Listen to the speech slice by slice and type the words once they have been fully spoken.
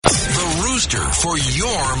for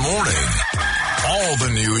your morning. All the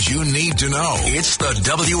news you need to know. It's the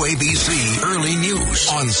WABC Early News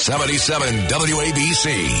on 77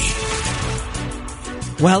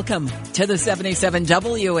 WABC. Welcome to the 77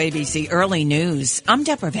 WABC Early News. I'm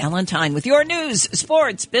Deborah Valentine with your news,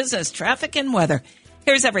 sports, business, traffic, and weather.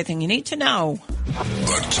 Here's everything you need to know.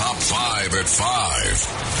 The top 5 at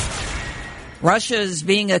 5. Russia's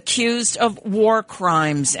being accused of war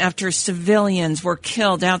crimes after civilians were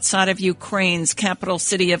killed outside of Ukraine's capital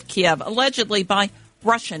city of Kiev, allegedly by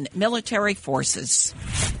Russian military forces.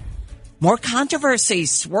 More controversy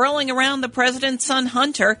swirling around the president's son,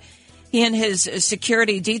 Hunter. He and his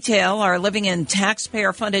security detail are living in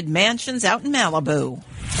taxpayer-funded mansions out in Malibu.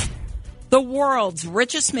 The world's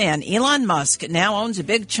richest man, Elon Musk, now owns a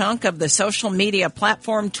big chunk of the social media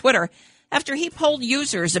platform Twitter after he polled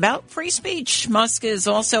users about free speech. Musk is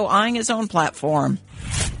also eyeing his own platform.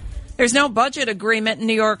 There's no budget agreement in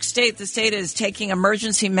New York State. The state is taking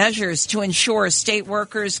emergency measures to ensure state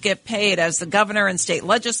workers get paid as the governor and state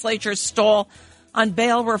legislatures stall on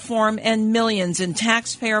bail reform and millions in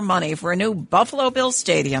taxpayer money for a new Buffalo Bills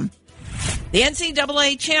stadium. The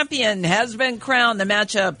NCAA champion has been crowned. The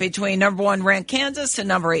matchup between number 1 ranked Kansas and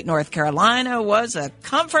number 8 North Carolina was a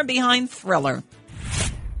come-from-behind thriller.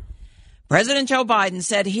 President Joe Biden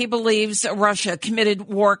said he believes Russia committed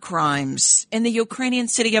war crimes. In the Ukrainian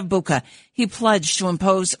city of Bucha, he pledged to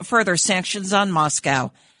impose further sanctions on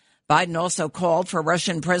Moscow. Biden also called for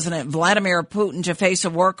Russian President Vladimir Putin to face a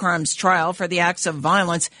war crimes trial for the acts of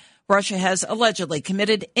violence Russia has allegedly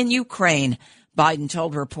committed in Ukraine. Biden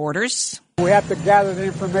told reporters, "We have to gather the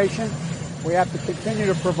information. We have to continue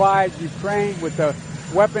to provide Ukraine with the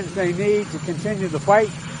weapons they need to continue the fight.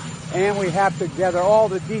 And we have to gather all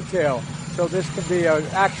the detail so this can be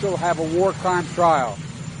have a war crime trial.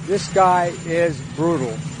 This guy is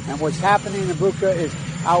brutal. And what's happening in Bucha is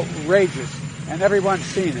outrageous. And everyone's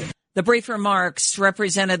seen it." The brief remarks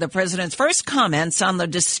represented the president's first comments on the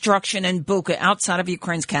destruction in Bucha outside of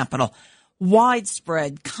Ukraine's capital.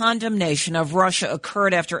 Widespread condemnation of Russia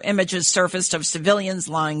occurred after images surfaced of civilians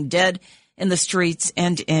lying dead in the streets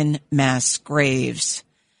and in mass graves.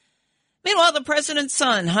 Meanwhile, the president's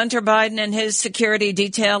son, Hunter Biden, and his security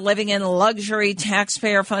detail living in luxury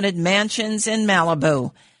taxpayer-funded mansions in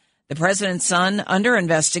Malibu. The president's son under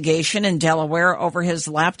investigation in Delaware over his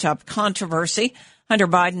laptop controversy. Hunter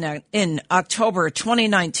Biden, in October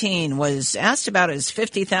 2019, was asked about his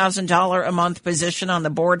 $50,000 a month position on the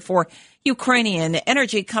board for Ukrainian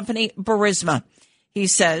energy company Burisma. He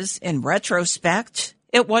says, in retrospect,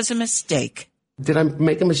 it was a mistake. Did I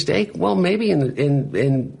make a mistake? Well, maybe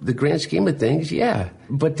in the grand scheme of things, yeah.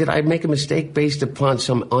 But did I make a mistake based upon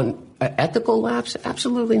some unethical lapse?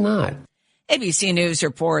 Absolutely not. ABC News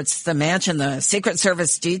reports the mansion the Secret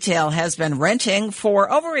Service detail has been renting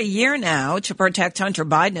for over a year now to protect Hunter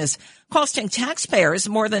Biden is costing taxpayers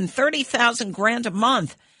more than $30,000 a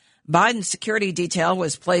month. Biden's security detail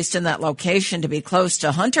was placed in that location to be close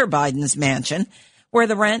to Hunter Biden's mansion, where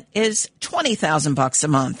the rent is $20,000 a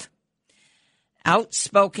month.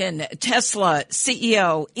 Outspoken Tesla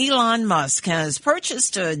CEO Elon Musk has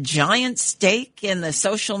purchased a giant stake in the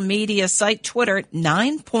social media site Twitter,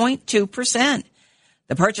 9.2%.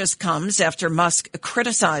 The purchase comes after Musk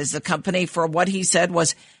criticized the company for what he said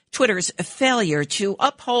was Twitter's failure to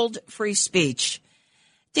uphold free speech.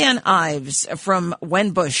 Dan Ives from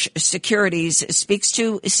Wenbush Securities speaks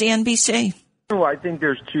to CNBC. Well, I think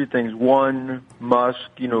there's two things. One, Musk,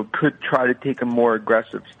 could try to take a more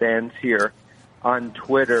aggressive stance here on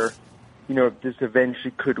Twitter, if this eventually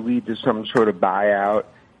could lead to some sort of buyout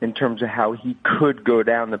in terms of how he could go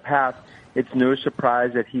down the path. It's no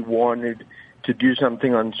surprise that he wanted to do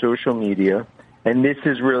something on social media. And this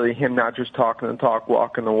is really him not just talking the talk,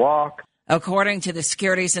 walking the walk. According to the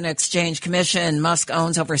Securities and Exchange Commission, Musk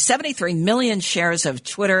owns over 73 million shares of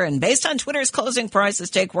Twitter. And based on Twitter's closing price, the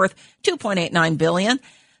stake worth $2.89 billion.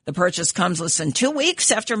 The purchase comes less than 2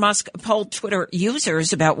 weeks after Musk polled Twitter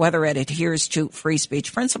users about whether it adheres to free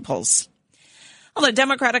speech principles. Well, the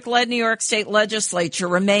Democratic-led New York State legislature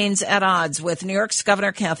remains at odds with New York's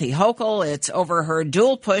Governor Kathy Hochul. It's over her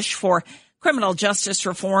dual push for criminal justice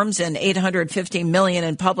reforms and $850 million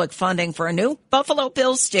in public funding for a new Buffalo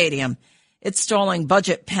Bills stadium. It's stalling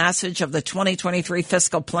budget passage of the 2023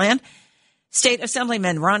 fiscal plan. State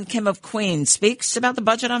Assemblyman Ron Kim of Queens speaks about the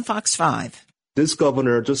budget on Fox 5. This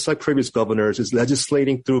governor, just like previous governors, is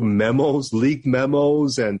legislating through memos, leaked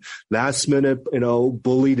memos, and last-minute,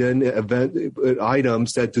 bullied-in event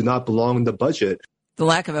items that do not belong in the budget. The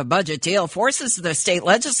lack of a budget deal forces the state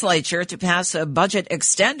legislature to pass a budget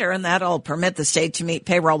extender, and that'll permit the state to meet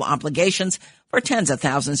payroll obligations for tens of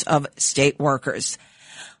thousands of state workers.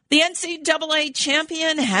 The NCAA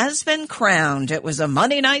champion has been crowned. It was a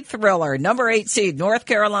Monday night thriller. Number 8 seed North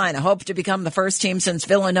Carolina hoped to become the first team since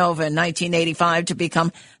Villanova in 1985 to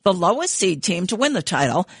become the lowest seed team to win the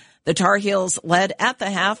title. The Tar Heels led at the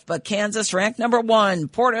half, but Kansas, ranked number 1,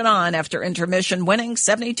 poured it on after intermission, winning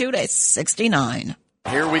 72-69.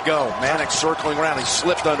 Here we go. Mannix circling around. He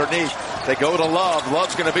slipped underneath. They go to Love.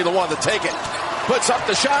 Love's going to be the one to take it. Puts up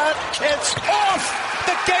the shot. It's off.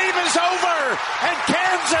 The game is over. And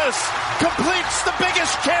Kansas completes the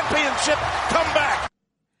biggest championship comeback.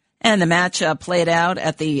 And the matchup played out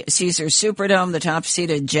at the Caesars Superdome. The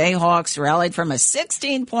top-seeded Jayhawks rallied from a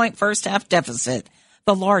 16-point first-half deficit,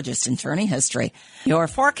 the largest in tourney history. Your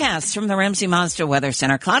forecast from the Ramsey Mazda Weather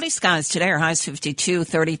Center. Cloudy skies today, are highs 52,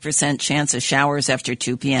 30% chance of showers after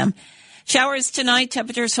 2 p.m. Showers tonight,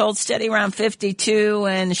 temperatures hold steady around 52,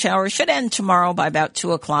 and showers should end tomorrow by about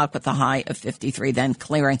 2 o'clock with a high of 53, then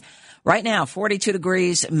clearing. Right now, 42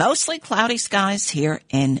 degrees, mostly cloudy skies here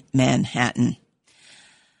in Manhattan.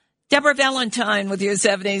 Deborah Valentine with your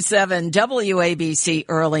 77 WABC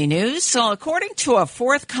Early News. So according to a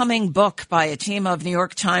forthcoming book by a team of New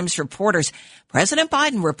York Times reporters, President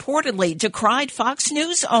Biden reportedly decried Fox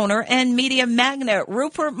News owner and media magnate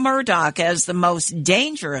Rupert Murdoch as the most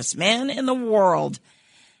dangerous man in the world.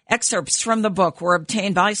 Excerpts from the book were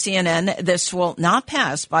obtained by CNN. This will not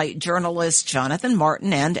pass by journalists Jonathan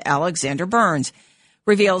Martin and Alexander Burns.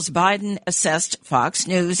 Reveals Biden assessed Fox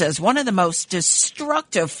News as one of the most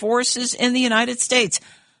destructive forces in the United States.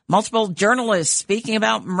 Multiple journalists speaking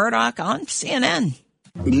about Murdoch on CNN.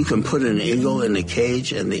 You can put an eagle in a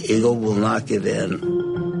cage and the eagle will not get in.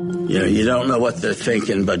 You know, you don't know what they're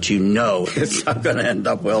thinking, but you know it's not going to end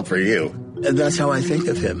up well for you. And that's how I think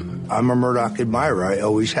of him. I'm a Murdoch admirer. I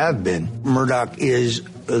always have been. Murdoch is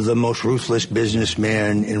the most ruthless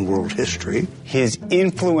businessman in world history. His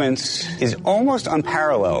influence is almost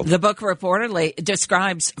unparalleled. The book reportedly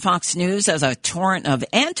describes Fox News as a torrent of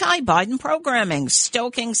anti-Biden programming,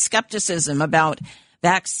 stoking skepticism about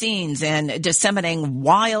vaccines and disseminating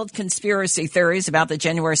wild conspiracy theories about the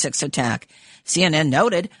January 6th attack. CNN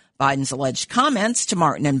noted Biden's alleged comments to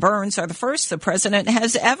Martin and Burns are the first the president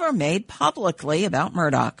has ever made publicly about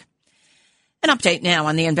Murdoch. An update now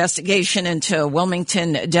on the investigation into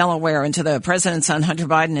Wilmington, Delaware, into the president's son, Hunter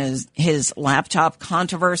Biden, and his laptop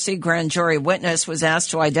controversy. Grand jury witness was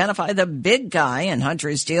asked to identify the big guy in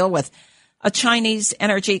Hunter's deal with a Chinese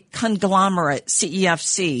energy conglomerate,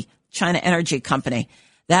 CEFC, China Energy Company.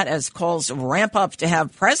 That as calls ramp up to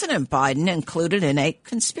have President Biden included in a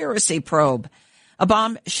conspiracy probe. A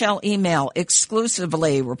bombshell email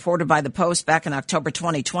exclusively reported by the Post back in October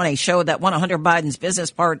 2020 showed that one of Hunter Biden's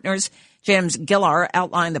business partners, James Gillar,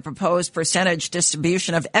 outlined the proposed percentage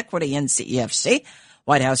distribution of equity in CEFC.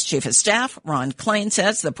 White House Chief of Staff Ron Klain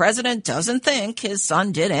says the president doesn't think his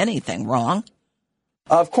son did anything wrong.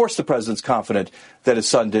 Of course the president's confident that his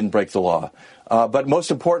son didn't break the law. But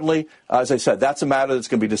most importantly, as I said, that's a matter that's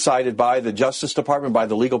going to be decided by the Justice Department, by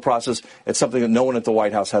the legal process. It's something that no one at the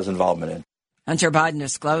White House has involvement in. Hunter Biden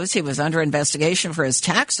disclosed he was under investigation for his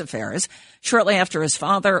tax affairs shortly after his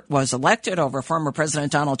father was elected over former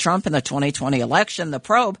President Donald Trump in the 2020 election. The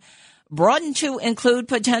probe broadened to include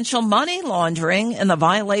potential money laundering and the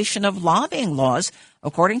violation of lobbying laws,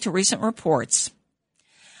 according to recent reports.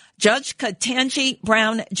 Judge Ketanji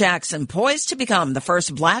Brown Jackson poised to become the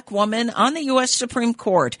first black woman on the U.S. Supreme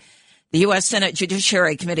Court. The U.S. Senate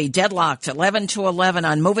Judiciary Committee deadlocked 11-11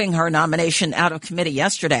 on moving her nomination out of committee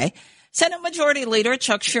yesterday. Senate Majority Leader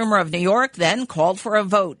Chuck Schumer of New York then called for a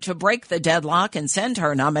vote to break the deadlock and send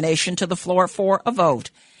her nomination to the floor for a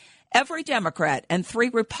vote. Every Democrat and 3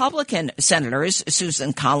 Republican senators,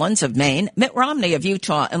 Susan Collins of Maine, Mitt Romney of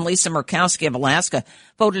Utah, and Lisa Murkowski of Alaska,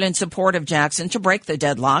 voted in support of Jackson to break the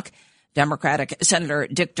deadlock. Democratic Senator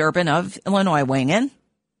Dick Durbin of Illinois weighing in.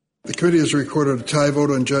 The committee has recorded a tie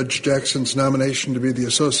vote on Judge Jackson's nomination to be the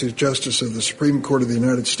Associate Justice of the Supreme Court of the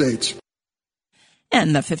United States.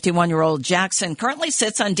 And the 51-year-old Jackson currently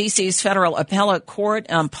sits on D.C.'s federal appellate court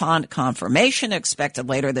upon confirmation expected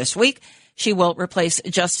later this week. She will replace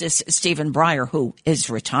Justice Stephen Breyer, who is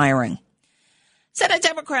retiring. Senate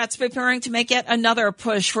Democrats preparing to make yet another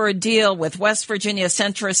push for a deal with West Virginia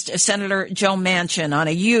centrist Senator Joe Manchin on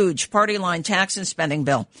a huge party-line tax and spending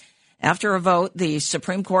bill. After a vote, the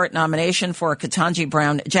Supreme Court nomination for Ketanji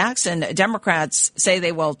Brown Jackson, Democrats say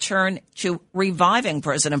they will turn to reviving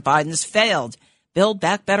President Biden's failed Build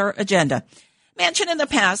Back Better agenda. Manchin in the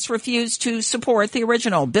past refused to support the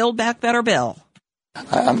original Build Back Better bill.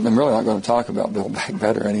 I'm really not going to talk about Build Back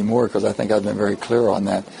Better anymore because I think I've been very clear on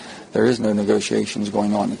that. There is no negotiations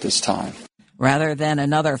going on at this time. Rather than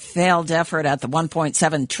another failed effort at the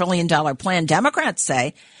 $1.7 trillion plan, Democrats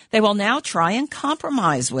say They will now try and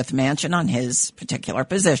compromise with Manchin on his particular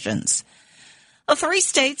positions. 3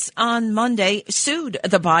 states on Monday sued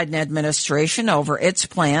the Biden administration over its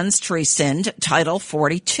plans to rescind Title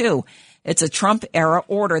 42. It's a Trump-era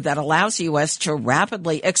order that allows the U.S. to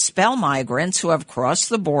rapidly expel migrants who have crossed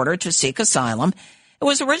the border to seek asylum. It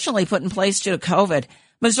was originally put in place due to COVID.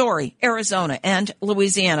 Missouri, Arizona, and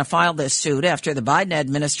Louisiana filed this suit after the Biden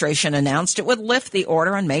administration announced it would lift the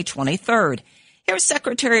order on May 23rd. Here's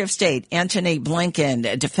Secretary of State Antony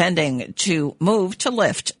Blinken defending to move to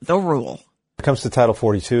lift the rule. When it comes to Title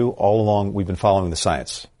 42, all along we've been following the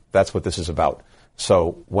science. That's what this is about.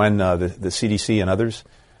 So when the CDC and others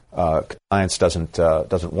compliance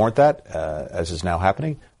doesn't warrant that, as is now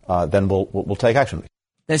happening, then we'll take action.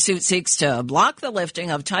 The suit seeks to block the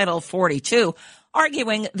lifting of Title 42,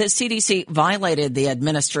 arguing the CDC violated the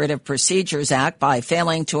Administrative Procedures Act by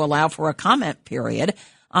failing to allow for a comment period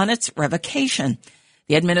on its revocation.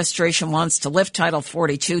 The administration wants to lift Title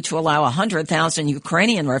 42 to allow 100,000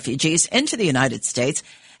 Ukrainian refugees into the United States.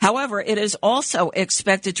 However, it is also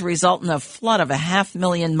expected to result in a flood of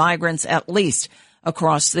 500,000 migrants at least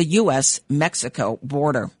across the U.S.-Mexico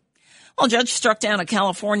border. Well, a judge struck down a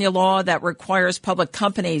California law that requires public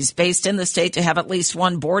companies based in the state to have at least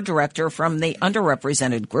one board director from the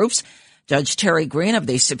underrepresented groups. Judge Terry Green of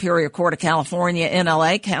the Superior Court of California in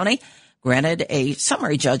L.A. County granted a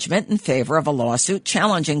summary judgment in favor of a lawsuit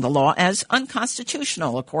challenging the law as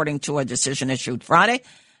unconstitutional, according to a decision issued Friday.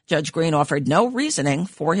 Judge Green offered no reasoning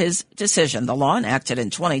for his decision. The law, enacted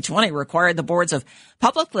in 2020, required the boards of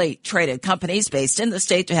publicly traded companies based in the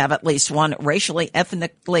state to have at least one racially,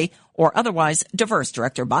 ethnically, or otherwise diverse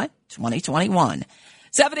director by 2021.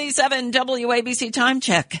 77 WABC time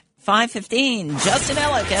check. 5:15. Justin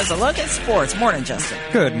Ellick has a look at sports. Morning, Justin.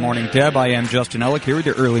 Good morning, Deb. I am Justin Ellick here with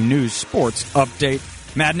your early news sports update.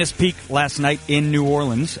 Madness peaked last night in New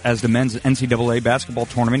Orleans as the men's NCAA basketball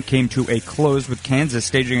tournament came to a close with Kansas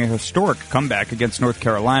staging a historic comeback against North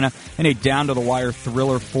Carolina in a down-to-the-wire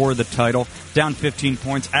thriller for the title. Down 15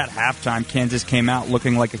 points at halftime, Kansas came out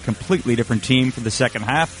looking like a completely different team for the second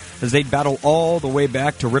half as they battle all the way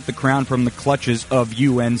back to rip the crown from the clutches of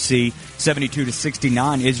UNC.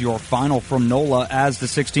 72-69 is your final from NOLA as the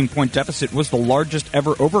 16-point deficit was the largest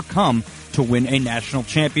ever overcome to win a national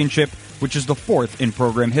championship, which is the fourth in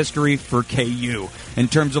program history for KU. In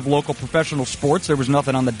terms of local professional sports, there was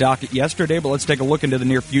nothing on the docket yesterday, but let's take a look into the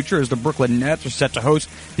near future as the Brooklyn Nets are set to host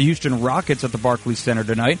the Houston Rockets at the Barclays Center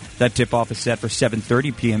tonight. That tip-off is set for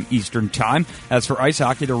 7:30 p.m. Eastern Time. As for ice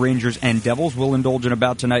hockey, the Rangers and Devils will indulge in a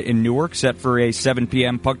bout tonight in Newark, set for a 7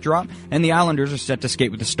 p.m. puck drop, and the Islanders are set to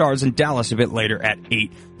skate with the Stars in Dallas a bit later at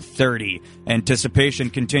 8:30.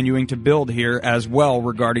 Anticipation continuing to build here as well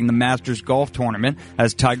regarding the Masters Golf Tournament,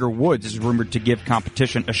 as Tiger Woods is rumored to give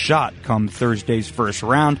competition a shot come Thursday's first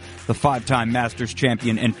round. The 5-time Masters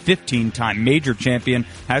champion and 15-time major champion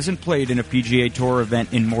hasn't played in a PGA Tour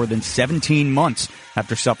event in more than 17 months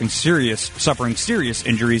after suffering serious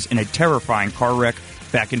injuries in a terrifying car wreck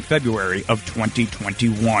back in February of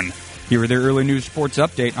 2021. Here are the early news sports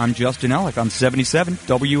update. I'm Justin Ellick on 77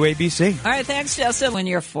 WABC. All right, thanks, Justin. When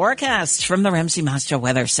your forecast from the Ramsey Mazda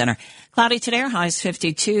Weather Center. Cloudy today, highs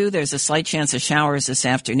 52. There's a slight chance of showers this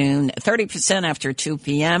afternoon, 30% after 2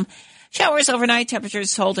 p.m. Showers overnight,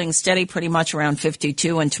 temperatures holding steady pretty much around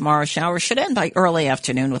 52, and tomorrow showers should end by early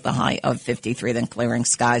afternoon with a high of 53, then clearing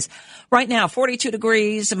skies. Right now, 42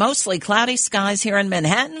 degrees, mostly cloudy skies here in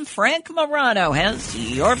Manhattan. Frank Morano has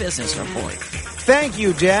your business report. Thank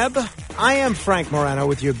you, Deb. I am Frank Morano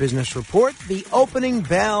with your business report. The opening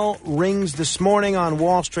bell rings this morning on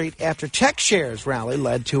Wall Street after tech shares rally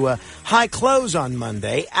led to a high close on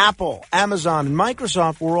Monday. Apple, Amazon, and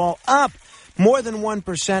Microsoft were all up more than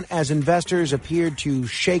 1% as investors appeared to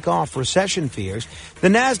shake off recession fears. The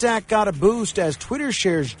Nasdaq got a boost as Twitter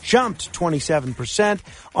shares jumped 27%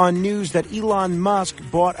 on news that Elon Musk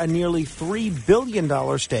bought a nearly $3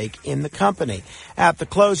 billion stake in the company. At the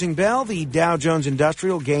closing bell, the Dow Jones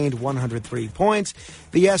Industrial gained 103 points,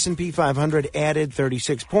 the S&P 500 added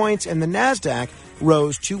 36 points, and the Nasdaq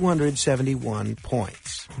rose 271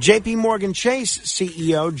 points. J.P. Morgan Chase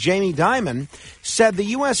CEO Jamie Dimon said the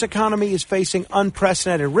U.S. economy is facing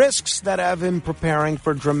unprecedented risks that have him preparing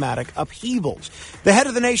for dramatic upheavals. The head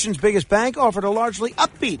of the nation's biggest bank offered a largely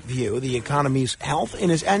upbeat view of the economy's health in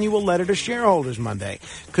his annual letter to shareholders Monday.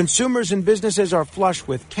 Consumers and businesses are flush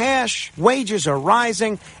with cash, wages are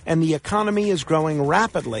rising, and the economy is growing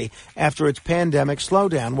rapidly after its pandemic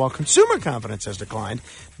slowdown, while consumer confidence has declined.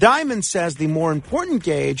 Dimon says the more important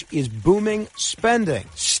gauge is booming spending.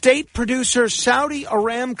 State producer Saudi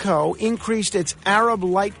Aramco increased its Arab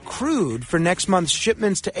Light crude for next month's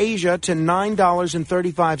shipments to Asia to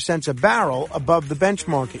 $9.35 a barrel above the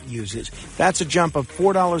benchmark it uses. That's a jump of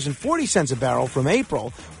 $4.40 a barrel from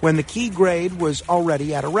April, when the key grade was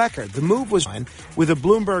already at a record. The move was with a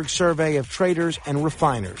Bloomberg survey of traders and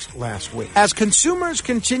refiners last week. As consumers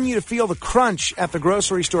continue to feel the crunch at the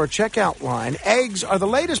grocery store checkout line, eggs are the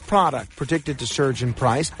latest product predicted to surge in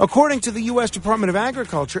price. According to the U.S. Department of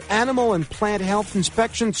Agriculture Animal and Plant Health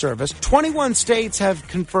Inspection Service, 21 states have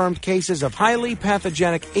confirmed cases of highly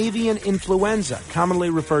pathogenic avian influenza, commonly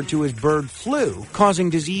referred to as bird flu, causing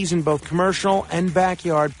disease in both commercial and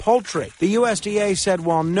backyard poultry. The USDA said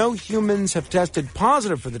while no humans have tested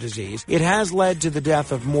positive for the disease, it has led to the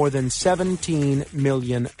death of more than 17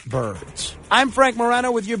 million birds. I'm Frank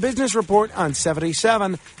Morano with your business report on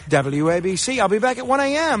 77 WABC. I'll be back at 1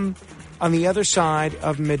 a.m. on the other side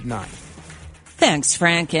of midnight. Thanks,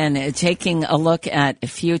 Frank. And taking a look at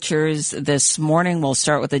futures this morning, we'll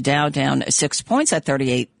start with the Dow down 6 points at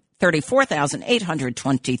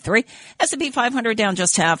 34,823. S&P 500 down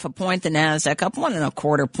just half a point. The Nasdaq up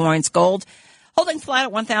 1.25 points. Gold holding flat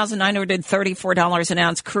at $1,934 an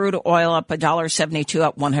ounce. Crude oil up $1.72,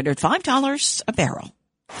 up $105 a barrel.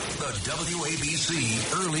 The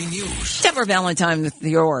WABC Early News. Deborah Valentine with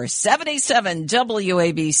your 77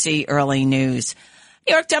 WABC Early News.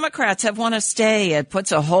 New York Democrats have won a stay. It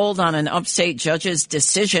puts a hold on an upstate judge's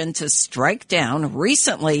decision to strike down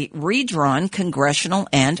recently redrawn congressional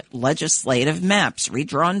and legislative maps,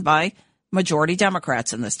 redrawn by majority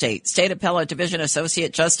Democrats in the state. State Appellate Division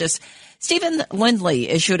Associate Justice Stephen Lindley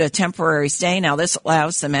issued a temporary stay. Now, this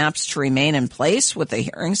allows the maps to remain in place with the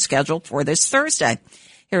hearing scheduled for this Thursday.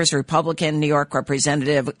 Here's Republican New York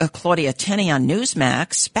Representative Claudia Tenney on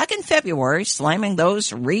Newsmax back in February, slamming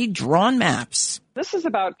those redrawn maps. This is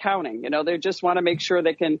about counting. They just want to make sure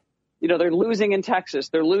they can, they're losing in Texas,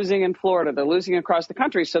 they're losing in Florida, they're losing across the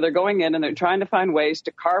country. So they're going in and they're trying to find ways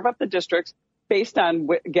to carve up the districts based on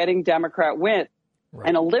getting Democrat win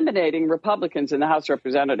and eliminating Republicans in the House of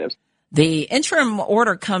Representatives. The interim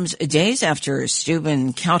order comes days after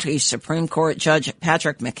Steuben County Supreme Court Judge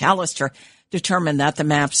Patrick McAllister determined that the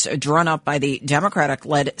maps drawn up by the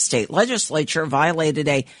Democratic-led state legislature violated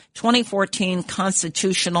a 2014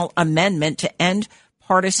 constitutional amendment to end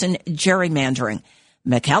partisan gerrymandering.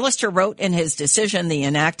 McAllister wrote in his decision the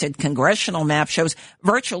enacted congressional map shows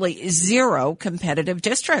virtually zero competitive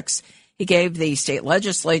districts. He gave the state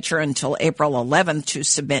legislature until April 11th to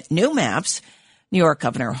submit new maps. New York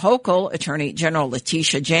Governor Hochul, Attorney General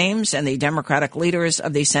Letitia James, and the Democratic leaders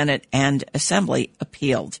of the Senate and Assembly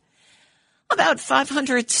appealed. About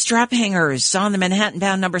 500 strap hangers on the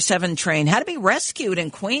Manhattan-bound number 7 train had to be rescued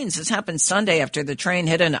in Queens. This happened Sunday after the train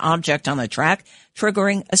hit an object on the track,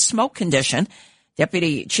 triggering a smoke condition.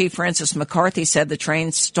 Deputy Chief Francis McCarthy said the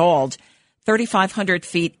train stalled 3,500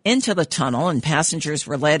 feet into the tunnel, and passengers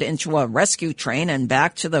were led into a rescue train and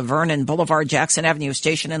back to the Vernon Boulevard Jackson Avenue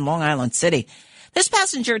station in Long Island City. This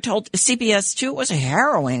passenger told CBS 2 it was a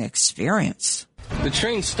harrowing experience. The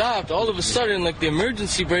train stopped. All of a sudden, like the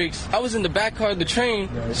emergency brakes, I was in the back car of the train.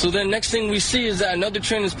 So then next thing we see is that another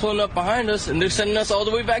train is pulling up behind us, and they're sending us all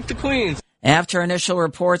the way back to Queens. After initial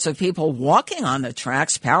reports of people walking on the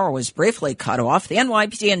tracks, power was briefly cut off. The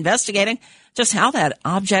NYPD investigating just how that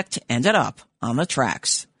object ended up on the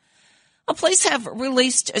tracks. Police have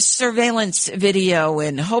released a surveillance video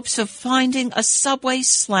in hopes of finding a subway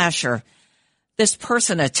slasher. This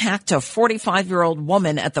person attacked a 45-year-old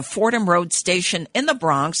woman at the Fordham Road station in the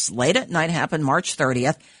Bronx late at night, happened March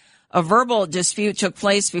 30th. A verbal dispute took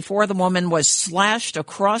place before the woman was slashed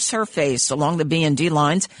across her face along the B&D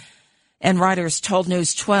lines. And riders told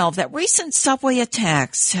News 12 that recent subway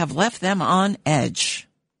attacks have left them on edge.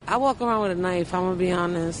 I walk around with a knife, I'm going to be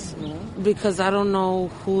honest, because I don't know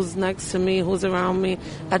who's next to me, who's around me.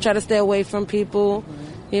 I try to stay away from people.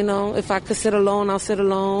 If I could sit alone, I'll sit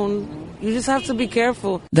alone. You just have to be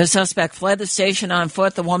careful. The suspect fled the station on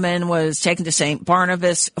foot. The woman was taken to St.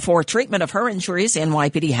 Barnabas for treatment of her injuries.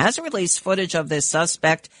 NYPD has released footage of this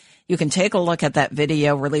suspect. You can take a look at that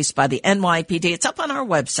video released by the NYPD. It's up on our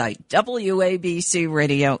website,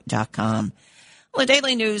 WABCRadio.com. Well, the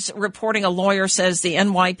Daily News reporting a lawyer says the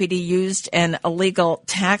NYPD used an illegal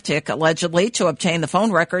tactic, allegedly, to obtain the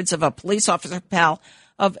phone records of a police officer pal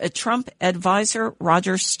of a Trump advisor,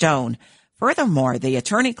 Roger Stone. Furthermore, the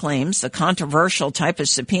attorney claims the controversial type of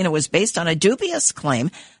subpoena was based on a dubious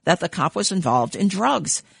claim that the cop was involved in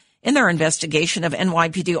drugs. In their investigation of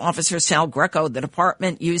NYPD officer Sal Greco, the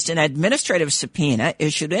department used an administrative subpoena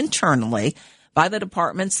issued internally by the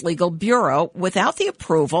department's legal bureau without the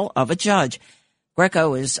approval of a judge.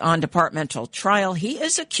 Greco is on departmental trial. He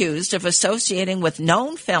is accused of associating with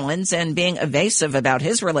known felons and being evasive about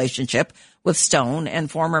his relationship with Stone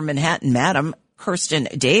and former Manhattan Madam Kirsten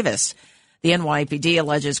Davis. The NYPD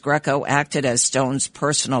alleges Greco acted as Stone's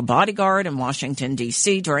personal bodyguard in Washington,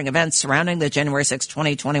 D.C. during events surrounding the January 6,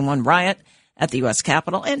 2021 riot at the U.S.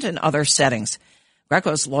 Capitol and in other settings.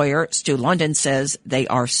 Greco's lawyer, Stu London, says they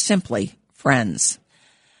are simply friends.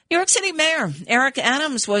 New York City Mayor Eric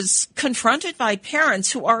Adams was confronted by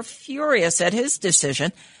parents who are furious at his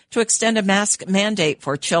decision to extend a mask mandate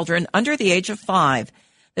for children under the age of 5.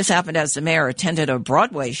 This happened as the mayor attended a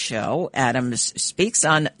Broadway show. Adams speaks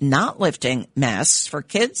on not lifting masks for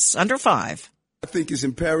kids under 5. I think it's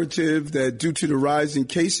imperative that due to the rise in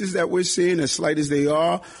cases that we're seeing, as slight as they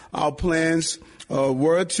are, our plans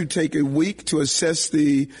were to take a week to assess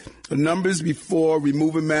the numbers before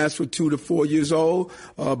removing masks for 2 to 4 years old.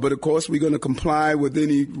 But, of course, we're going to comply with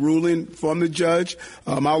any ruling from the judge.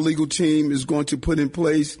 Our legal team is going to put in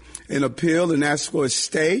place an appeal and ask for a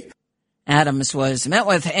stay. Adams was met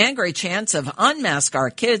with angry chants of "Unmask Our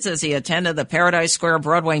Kids" as he attended the Paradise Square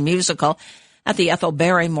Broadway musical at the Ethel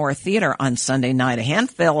Barrymore Theater on Sunday night. A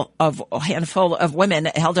handful of women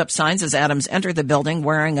held up signs as Adams entered the building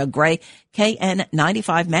wearing a gray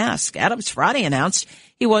KN95 mask. Adams Friday announced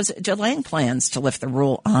he was delaying plans to lift the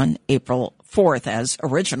rule on April 4th as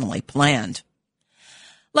originally planned.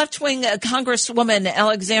 Left-wing Congresswoman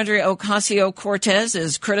Alexandria Ocasio-Cortez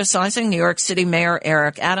is criticizing New York City Mayor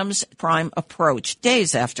Eric Adams' crime approach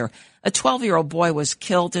days after a 12-year-old boy was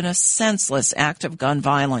killed in a senseless act of gun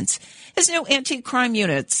violence. His new anti-crime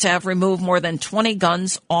units have removed more than 20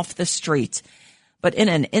 guns off the streets. But in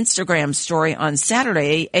an Instagram story on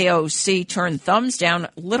Saturday, AOC turned thumbs down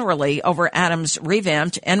literally over Adams'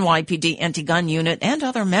 revamped NYPD anti-gun unit and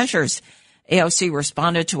other measures. AOC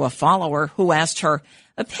responded to a follower who asked her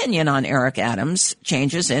opinion on Eric Adams'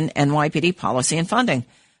 changes in NYPD policy and funding.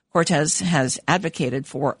 Cortez has advocated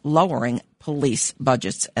for lowering police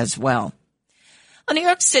budgets as well. New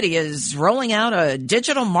York City is rolling out a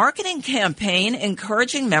digital marketing campaign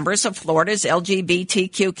encouraging members of Florida's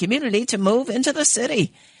LGBTQ community to move into the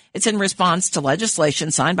city. It's in response to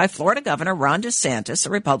legislation signed by Florida Governor Ron DeSantis, a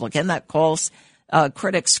Republican, that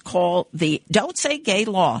critics call the Don't Say Gay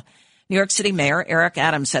law. New York City Mayor Eric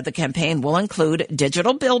Adams said the campaign will include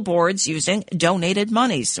digital billboards using donated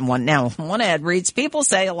monies. One ad reads, "People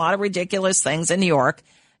say a lot of ridiculous things in New York.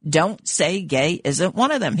 Don't say gay isn't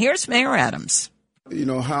one of them." Here's Mayor Adams. You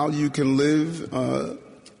know, how you can live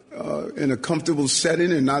in a comfortable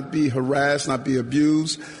setting and not be harassed, not be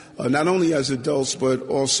abused, not only as adults, but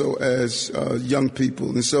also as young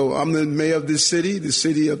people. And so I'm the mayor of this city, the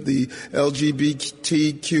city of the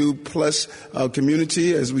LGBTQ plus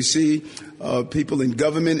community, as we see people in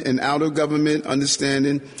government and out of government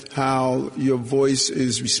understanding how your voice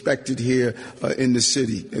is respected here in the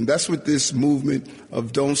city. And that's what this movement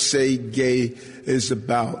of Don't Say Gay is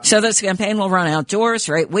about. So this campaign will run outdoors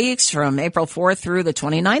for 8 weeks from April 4th through the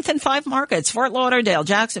 29th in 5 markets: Fort Lauderdale,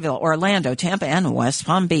 Jacksonville, Orlando, Tampa, and West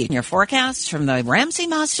Palm Beach. Your forecast from the Ramsey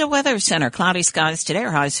Mazda Weather Center. Cloudy skies today,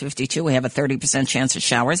 our highs 52. We have a 30% chance of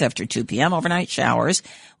showers after 2 p.m. Overnight showers,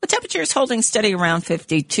 with temperatures holding steady around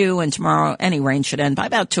 52. And tomorrow, any rain should end by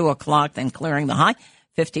about 2 o'clock, then clearing the high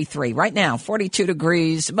 53. Right now, 42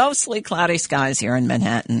 degrees, mostly cloudy skies here in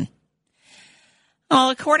Manhattan. Well,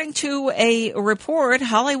 according to a report,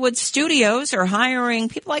 Hollywood studios are hiring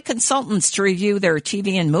people like consultants to review their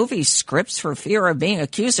TV and movie scripts for fear of being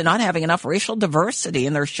accused of not having enough racial diversity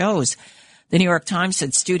in their shows. The New York Times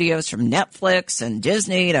said studios from Netflix and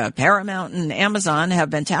Disney to Paramount and Amazon have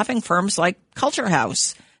been tapping firms like Culture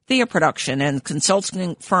House, Thea Production, and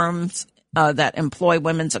consulting firms that employ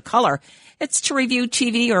women of color. It's to review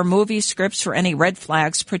TV or movie scripts for any red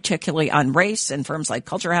flags, particularly on race. And firms like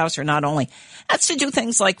Culture House are not only has to do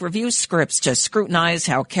things like review scripts to scrutinize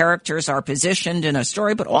how characters are positioned in a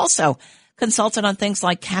story, but also consulted on things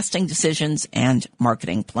like casting decisions and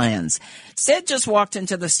marketing plans. Sid just walked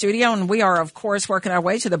into the studio, and we are, of course, working our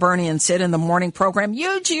way to the Bernie and Sid in the Morning program.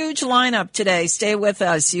 Huge lineup today. Stay with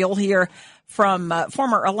us. You'll hear from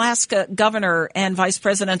former Alaska governor and vice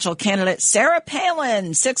presidential candidate Sarah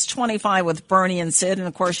Palin, 6:25 with Bernie and Sid. And,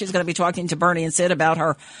 of course, she's going to be talking to Bernie and Sid about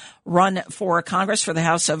her run for Congress for the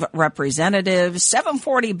House of Representatives.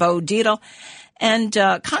 7:40, Bo Dietl. And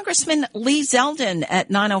Congressman Lee Zeldin at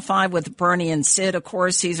 9:05 with Bernie and Sid. Of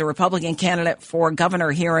course, he's a Republican candidate for governor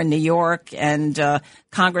here in New York and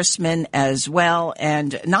congressman as well.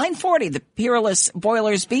 And 9:40, the Peerless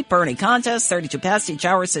Boilers beat Bernie contest. 32 past each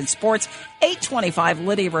hour, Sid Sports. 8:25,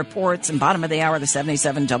 Lydia reports. And bottom of the hour, the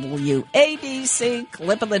 77 WABC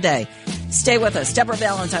clip of the day. Stay with us. Deborah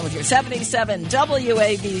Valentine with your 77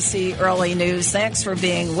 WABC Early News. Thanks for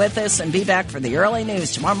being with us, and be back for the early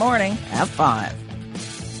news tomorrow morning at 5.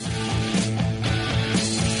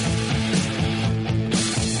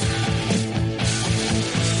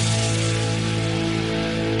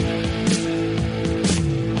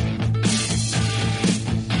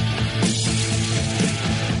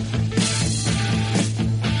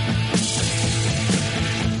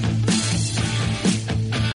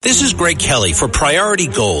 This is Greg Kelly for Priority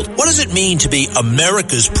Gold. What does it mean to be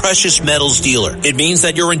America's precious metals dealer? It means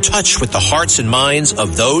that you're in touch with the hearts and minds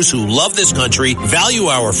of those who love this country, value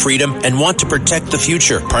our freedom, and want to protect the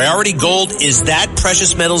future. Priority Gold is that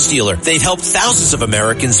precious metals dealer. They've helped thousands of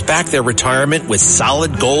Americans back their retirement with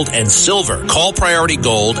solid gold and silver. Call Priority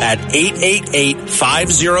Gold at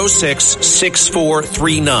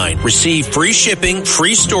 888-506-6439. Receive free shipping,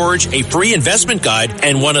 free storage, a free investment guide,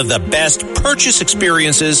 and one of the best purchase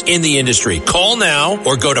experiences in the industry. Call now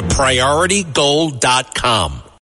or go to PriorityGold.com.